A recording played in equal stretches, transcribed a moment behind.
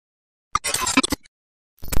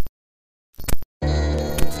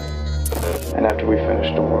And after we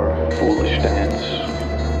finished our foolish dance,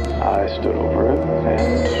 I stood over it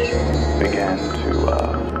and began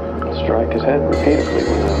to strike his head repeatedly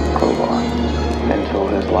with a crowbar until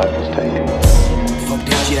his life was taken. Fuck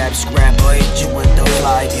the jab, scrapper, hit you with the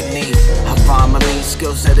flying knee. I find my lead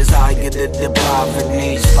skill set is higher than the private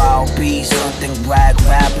needs. Foul beats, something rag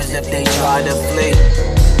rappers if they try to flee.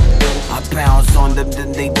 I bounce on them,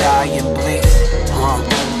 then they die and bleed.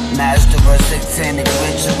 Master a satanic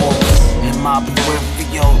ritual in my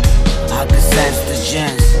peripheral. I can sense the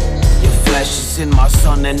gens. Your flesh is in my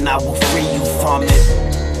son and I will free you from it.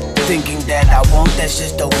 Thinking that I won't, that's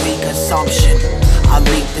just a weak assumption. I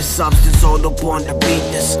leak the substance all upon the beat.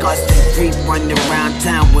 Disgusting creep running around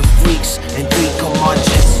town with freaks and three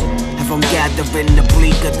curmudgeons. If I'm gathering the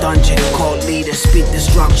bleak, a dungeon called leader, speak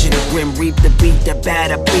destruction. Grim reap the beat, the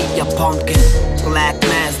batter beat your pumpkin. Black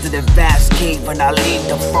master the vast cave and I lead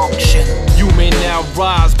the function. You may now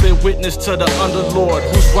rise, bear witness to the underlord,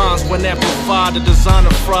 whose rhymes when amplified, the designer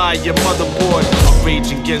fry your motherboard. I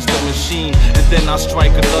rage against the machine, and then I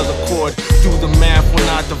strike another chord. Do the math when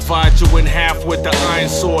I divide you in half with the iron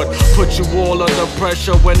sword. Put you all under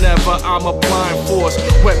pressure whenever I'm applying force.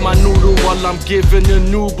 Wet my noodle while I'm giving a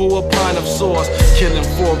noodle a pint of sauce. Killing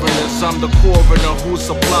foreigners, I'm the coroner who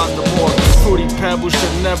supplies the more. Fruity pebbles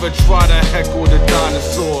should never try to heckle the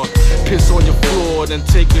dinosaur. Piss on your floor, then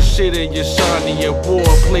take a shit in your shiny and war.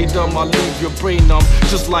 Play dumb, I'll leave your brain numb,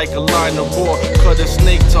 just like a line of roar. Cut a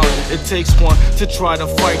snake tongue, it takes one to try to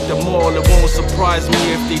fight them all. It won't surprise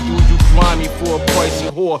me if they do you grimy for a pricey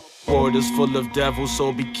whore. World is full of devils,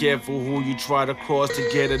 so be careful who you try to cross to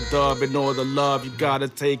get a dub. And all the love, you gotta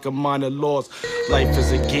take a minor loss. Life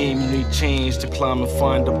is a game, you need change to climb and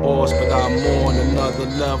find the boss. But I'm on another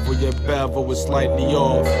level, your bevel is slightly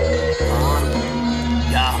off.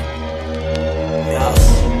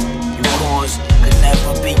 You cons could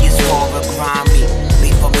never be as far and grimy.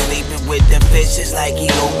 Leave from sleeping with the fishes like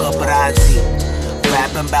Shoko Asahara.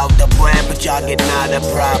 Rapping about the bread, but y'all get nada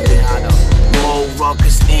probably. More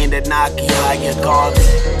ruckus in the Naki higher garden.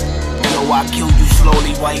 Yo, I kill you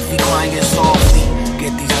slowly, wifey crying softly.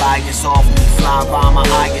 Get these liars off me, fly by my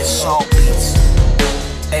highest salt beats.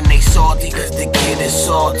 And they salty cause the kid is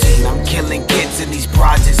salty. I'm killing kids in these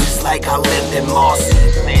projects, it's like I lived in Marcy.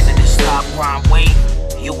 Planning to stop crime, wait,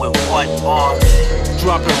 you in what army?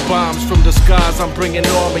 Dropping bombs from the skies, I'm bringing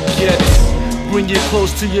Armageddon. Bring you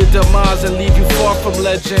close to your demise and leave you far from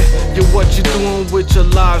legend. You're what you doing with your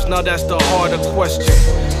lives, now that's the harder question.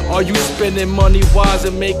 Are you spending money wise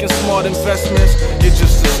and making smart investments? You're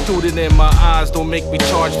just a student in my eyes, don't make me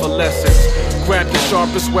charge for lessons. Grab the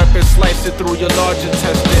sharpest weapon, slice it through your large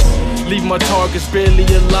intestine. Leave my targets barely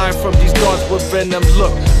alive from these darts with venom.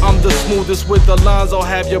 Look, I'm the smoothest with the lines, I'll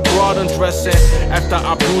have your broad undressing. After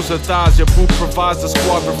I bruise her thighs, your boot provides the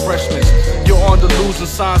squad refreshments. You're on the losing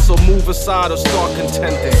side, so move aside or start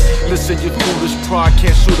contending. Listen, your foolish pride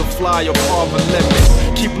can't shoot a fly or carve a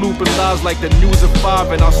lemon. Keep looping lies like the news at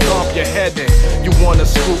 5 and I'll stomp your head in. You wanna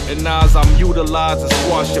scrutinize, I'm utilized and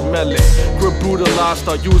squash your melon. Grip brutalized,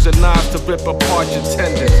 start using knives to rip apart your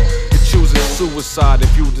tendons. You're choosing suicide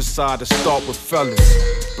if you decide to start with felons.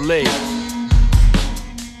 Blaze.